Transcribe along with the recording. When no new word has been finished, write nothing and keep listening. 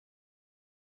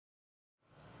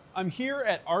I'm here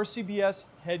at RCBS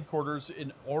headquarters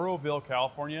in Oroville,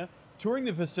 California. Touring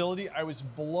the facility, I was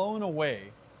blown away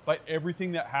by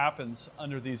everything that happens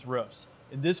under these roofs.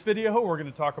 In this video, we're going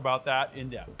to talk about that in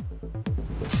depth.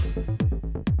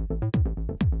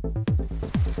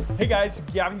 Hey guys,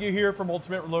 Gavin Gu here from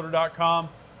UltimateReloader.com.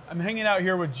 I'm hanging out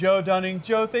here with Joe Dunning.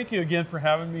 Joe, thank you again for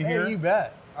having me here. Hey, you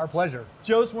bet. Our pleasure.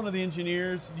 Joe's one of the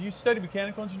engineers. Do you study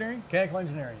mechanical engineering? Mechanical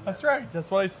engineering. Yes. That's right.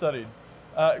 That's what I studied.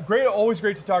 Always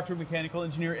great to talk to a mechanical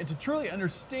engineer and to truly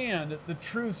understand the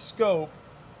true scope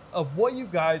of what you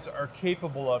guys are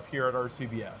capable of here at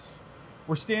RCBS.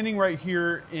 We're standing right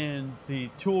here in the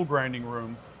tool grinding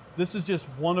room. This is just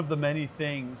one of the many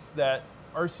things that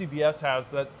RCBS has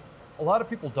that a lot of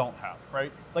people don't have,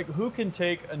 right? Like, who can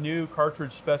take a new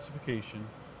cartridge specification,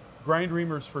 grind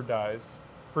reamers for dies,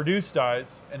 produce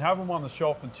dies, and have them on the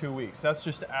shelf in 2 weeks? That's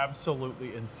just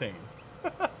absolutely insane.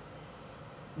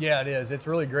 Yeah, it is. It's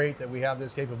really great that we have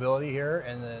this capability here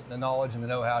and the knowledge and the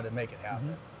know-how to make it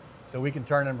happen. So we can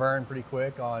turn and burn pretty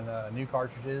quick on new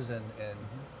cartridges and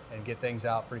get things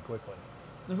out pretty quickly.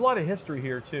 There's a lot of history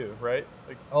here too, right?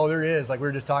 Oh, there is. Like we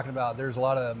were just talking about, there's a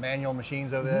lot of manual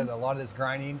machines over there, a lot of this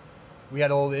grinding. We had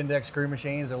old index screw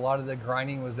machines. A lot of the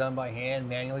grinding was done by hand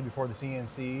manually before the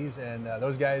CNCs. And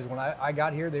those guys, when I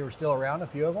got here, they were still around, a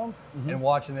few of them, and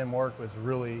watching them work was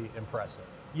really impressive.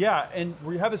 Yeah, and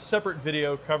we have a separate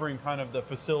video covering kind of the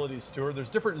facilities tour. There's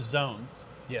different zones.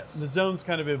 Yes. The zones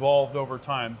kind of evolved over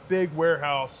time. Big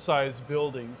warehouse-sized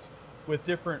buildings with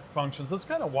different functions. Let's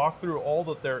kind of walk through all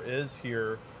that there is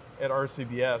here at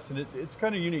RCBS, and it's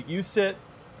kind of unique. You sit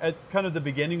at kind of the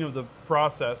beginning of the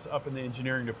process up in the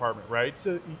engineering department, right?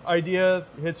 So idea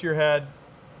hits your head,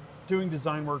 doing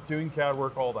design work, doing CAD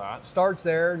work, all that. Starts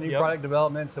there, new product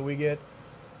development, so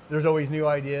there's always new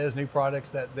ideas, new products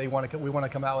that we want to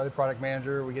come out with. A product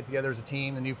manager, we get together as a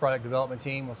team, the new product development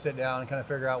team will sit down and kind of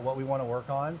figure out what we want to work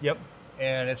on. Yep.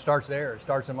 And it starts there. It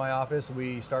starts in my office.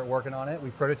 We start working on it. We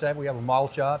prototype. We have a model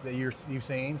shop that you've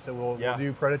seen. So we'll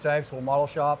do prototypes. We'll model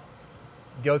shop,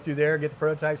 go through there, get the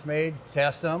prototypes made,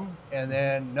 test them, and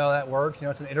then know that works. You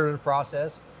know, it's an iterative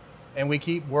process. And we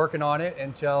keep working on it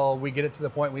until we get it to the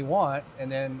point we want, and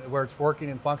then where it's working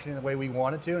and functioning the way we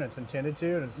want it to, and it's intended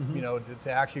to, and it's you know, to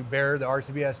actually bear the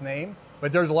RCBS name.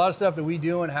 But there's a lot of stuff that we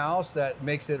do in house that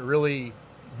makes it really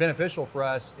beneficial for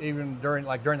us, even during the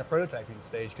prototyping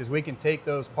stage, because we can take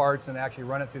those parts and actually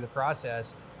run it through the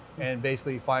process, and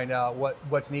basically find out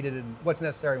what's needed and what's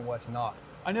necessary and what's not.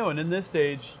 I know, and in this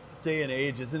day and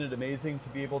age, isn't it amazing to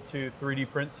be able to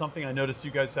 3D print something? I noticed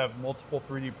you guys have multiple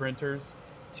 3D printers.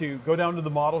 To go down to the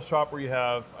model shop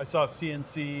where I saw a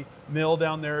CNC mill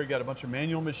down there, you got a bunch of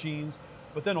manual machines,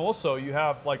 but then also you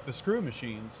have like the screw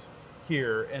machines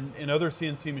here and other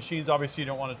CNC machines. Obviously you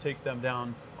don't want to take them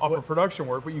down off of production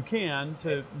work, but you can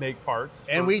to make parts.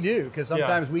 And we do, because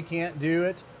sometimes we can't do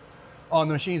it on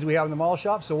the machines we have in the model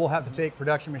shop, so we'll have to take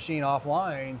production machine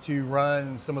offline to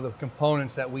run some of the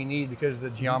components that we need, because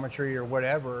the geometry or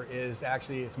whatever is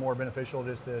actually, it's more beneficial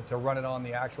just to run it on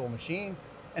the actual machine.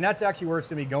 And that's actually where it's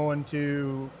going to be going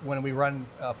to when we run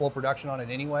full production on it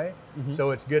anyway.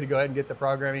 So it's good to go ahead and get the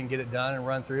programming, get it done and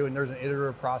run through. And there's an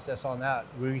iterative process on that.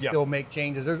 We still make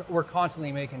changes. We're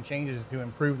constantly making changes to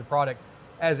improve the product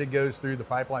as it goes through the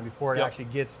pipeline before it actually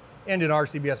gets into an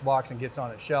RCBS box and gets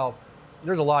on its shelf.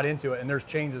 There's a lot into it, and there's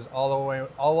changes all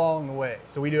along the way.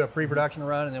 So we do a pre-production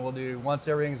run, and then we'll do, once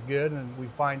everything's good and we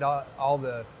find out all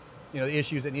the the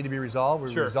issues that need to be resolved,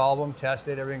 we resolve them, test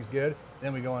it, everything's good.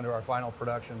 Then we go into our final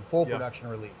production, full production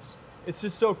release. It's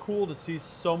just so cool to see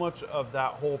so much of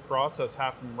that whole process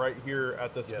happen right here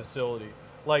at this facility.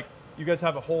 Like, you guys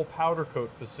have a whole powder coat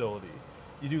facility.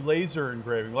 You do laser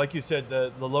engraving. Like you said,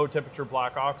 the low temperature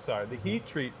black oxide, the heat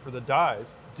treat for the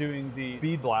dies, doing the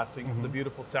bead blasting for the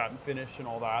beautiful satin finish and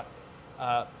all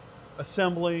that.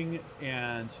 Assembling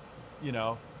and,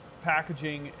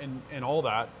 packaging and all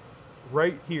that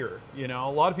right here. A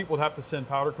lot of people would have to send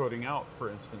powder coating out,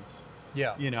 for instance.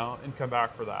 And come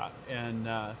back for that.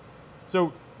 And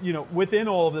so, within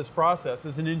all of this process,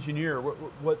 as an engineer,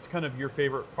 what's kind of your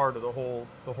favorite part of the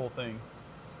whole thing?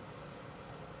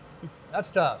 That's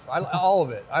tough. All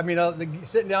of it. I mean,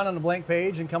 sitting down on a blank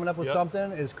page and coming up with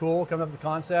something is cool. Coming up with the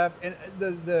concept, and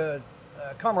the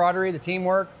camaraderie, the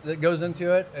teamwork that goes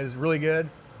into it is really good.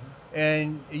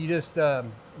 And you just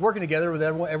working together with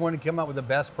everyone to come up with the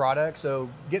best product. So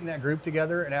getting that group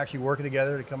together and actually working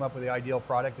together to come up with the ideal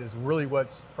product is really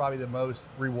what's probably the most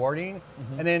rewarding.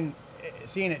 And then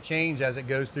seeing it change as it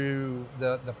goes through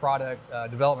the product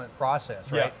development process,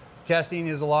 right? Testing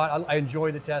is a lot. I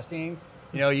enjoy the testing.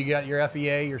 You know, you got your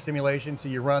FEA, your simulation, so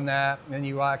you run that, and then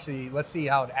you actually, let's see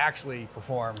how it actually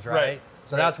performs, right?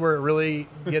 So that's where it really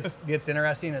gets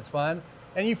interesting. It's fun,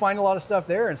 and you find a lot of stuff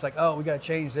there. And it's like, oh, we got to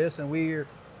change this, and we're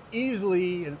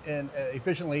easily and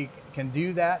efficiently can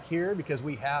do that here because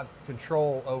we have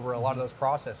control over a lot of those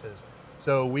processes.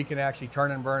 So we can actually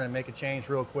turn and burn and make a change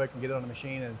real quick and get it on the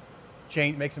machine and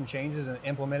make some changes and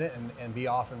implement it and be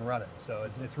off and running. So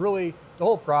it's really, the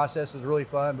whole process is really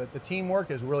fun, but the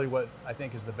teamwork is really what I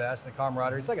think is the best, and the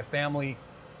camaraderie. It's like a family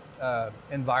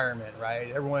environment,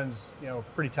 right? Everyone's, you know,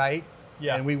 pretty tight,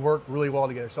 and we work really well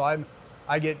together. So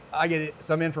I get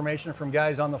some information from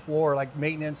guys on the floor, like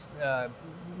maintenance,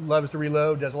 loves to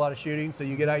reload, does a lot of shooting, so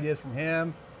you get ideas from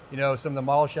him. You know, some of the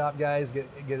model shop guys get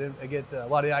a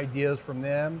lot of ideas from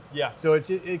them. Yeah. So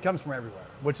it comes from everywhere,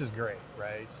 which is great,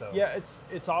 right? So yeah,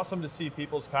 it's awesome to see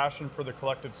people's passion for the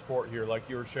collective sport here, like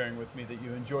you were sharing with me that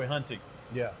you enjoy hunting.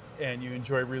 Yeah. And you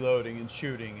enjoy reloading and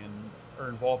shooting and are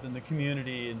involved in the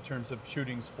community in terms of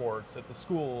shooting sports at the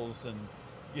schools, and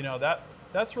you know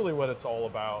that's really what it's all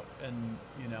about. And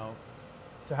you know,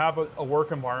 to have a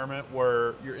work environment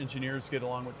where your engineers get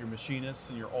along with your machinists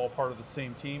and you're all part of the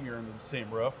same team, you're under the same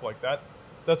roof, like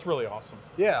that's really awesome.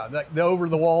 Yeah, the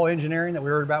over-the-wall engineering that we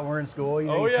heard about when we were in school, you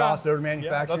know, you toss over to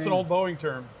manufacturing. Yeah, that's an old Boeing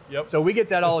term. Yep. So we get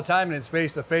that all the time, and it's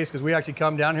face-to-face because we actually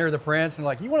come down here to the prints and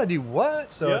like, you want to do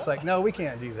what? So it's like, no, we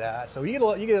can't do that. So you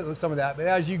get some of that, but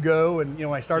as you go, and you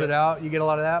know, when I started out, you get a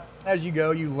lot of that. As you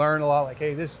go, you learn a lot, like,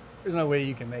 hey, there's no way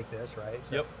you can make this, right?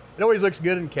 So it always looks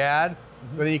good in CAD.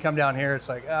 But then you come down here, it's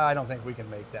like, I don't think we can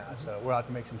make that. So we'll have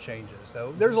to make some changes.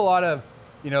 So there's a lot of,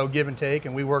 you know, give and take,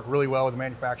 and we work really well with the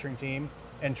manufacturing team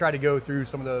and try to go through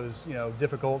some of those, you know,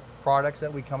 difficult products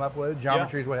that we come up with,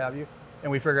 geometries, what have you,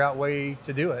 and we figure out a way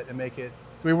to do it and make it.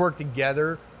 So we work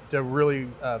together to really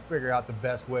figure out the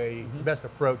best way, the best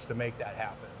approach to make that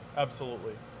happen.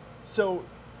 Absolutely. So,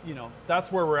 you know,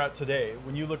 that's where we're at today.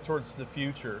 When you look towards the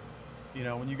future, you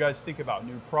know, when you guys think about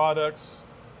new products,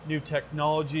 new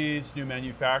technologies, new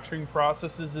manufacturing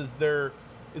processes, is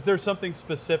there something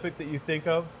specific that you think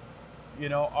of, you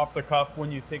know, off the cuff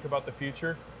when you think about the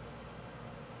future?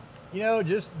 You know,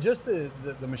 just the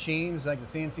machines, like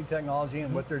the CNC technology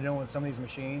and what they're doing with some of these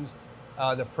machines,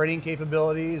 the printing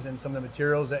capabilities and some of the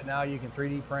materials that now you can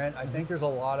 3D print. I think there's a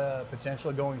lot of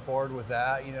potential going forward with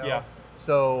that, you know. Yeah.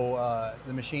 So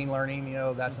the machine learning, you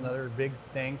know, that's another big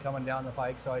thing coming down the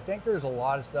pike. So I think there's a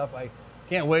lot of stuff. I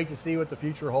can't wait to see what the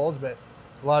future holds, but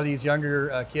a lot of these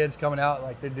younger kids coming out,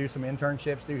 like they do some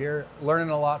internships through here, learning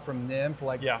a lot from them for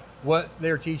like what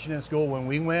they're teaching in school when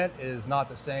we went is not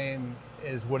the same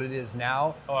as what it is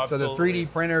now. Oh, absolutely. So the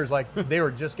 3D printers, like they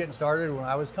were just getting started when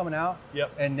I was coming out,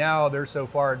 and now they're so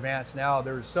far advanced now.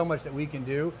 There's so much that we can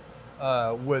do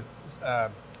with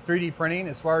 3D printing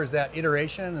as far as that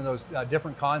iteration and those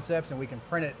different concepts, and we can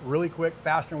print it really quick,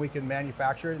 faster than we can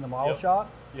manufacture it in the model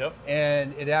shop. Yep.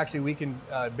 And it actually, we can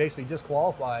basically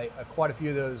disqualify quite a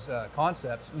few of those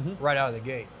concepts right out of the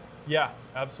gate. Yeah,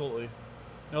 absolutely.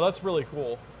 No, that's really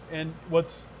cool. And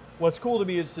what's cool to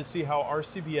me is to see how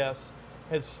RCBS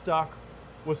has stuck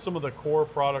with some of the core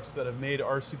products that have made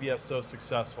RCBS so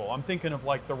successful. I'm thinking of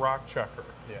like the rock checker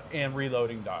and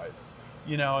reloading dies.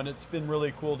 You know, and it's been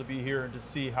really cool to be here and to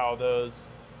see how those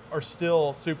are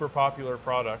still super popular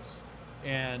products.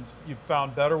 And you've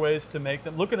found better ways to make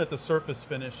them. Looking at the surface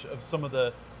finish of some of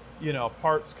the, you know,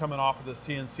 parts coming off of the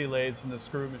CNC lathes and the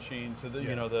screw machines, so the,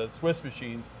 you know, the Swiss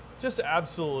machines, just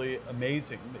absolutely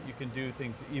amazing that you can do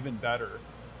things even better,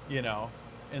 you know.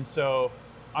 And so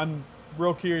I'm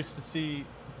real curious to see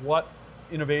what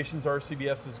innovations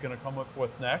RCBS is going to come up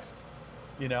with next,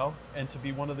 you know, and to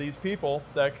be one of these people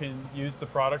that can use the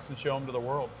products and show them to the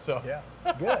world. So yeah,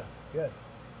 good.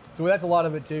 So that's a lot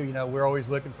of it too. You know, we're always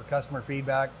looking for customer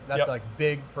feedback. That's like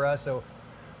big for us. So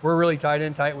we're really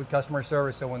tight with customer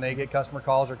service. So when they get customer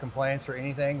calls or complaints or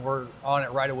anything, we're on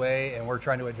it right away and we're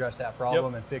trying to address that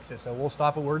problem and fix it. So we'll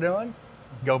stop what we're doing,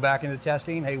 go back into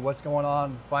testing. Hey, what's going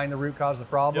on? Find the root cause of the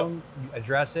problem,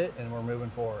 address it, and we're moving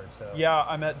forward. So yeah,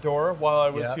 I met Dora while I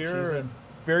was here, and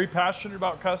very passionate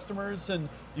about customers, and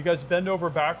you guys bend over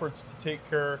backwards to take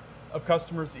care of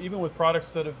customers, even with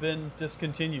products that have been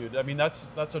discontinued. I mean, that's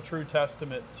a true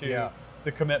testament to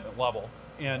the commitment level,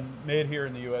 and made here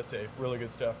in the USA. Really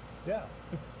good stuff. Yeah.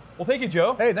 Well, thank you,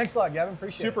 Joe. Hey, thanks a lot, Gavin.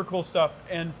 Appreciate it. Super cool stuff.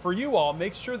 And for you all,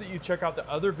 make sure that you check out the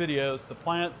other videos, the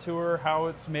plant tour, how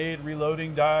it's made,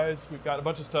 reloading dies. We've got a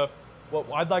bunch of stuff. What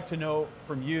I'd like to know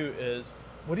from you is,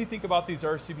 what do you think about these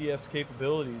RCBS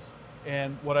capabilities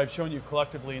and what I've shown you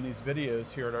collectively in these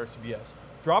videos here at RCBS?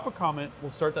 Drop a comment.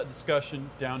 We'll start that discussion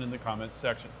down in the comments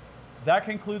section. That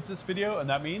concludes this video, and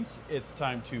that means it's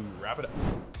time to wrap it up.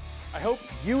 I hope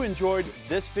you enjoyed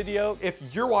this video. If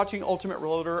you're watching Ultimate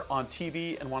Reloader on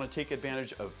TV and want to take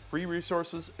advantage of free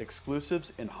resources,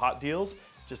 exclusives, and hot deals,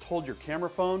 just hold your camera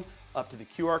phone up to the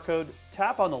QR code,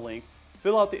 tap on the link,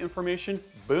 fill out the information,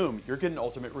 boom, you're getting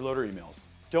Ultimate Reloader emails.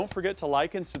 Don't forget to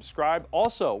like and subscribe.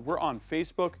 Also, we're on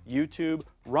Facebook, YouTube,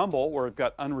 Rumble, where we've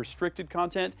got unrestricted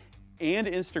content, and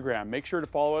Instagram. Make sure to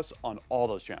follow us on all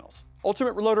those channels.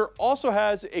 Ultimate Reloader also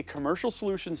has a commercial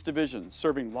solutions division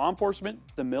serving law enforcement,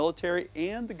 the military,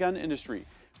 and the gun industry.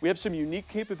 We have some unique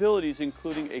capabilities,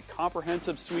 including a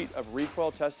comprehensive suite of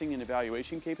recoil testing and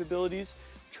evaluation capabilities,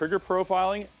 trigger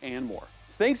profiling, and more.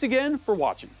 Thanks again for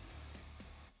watching.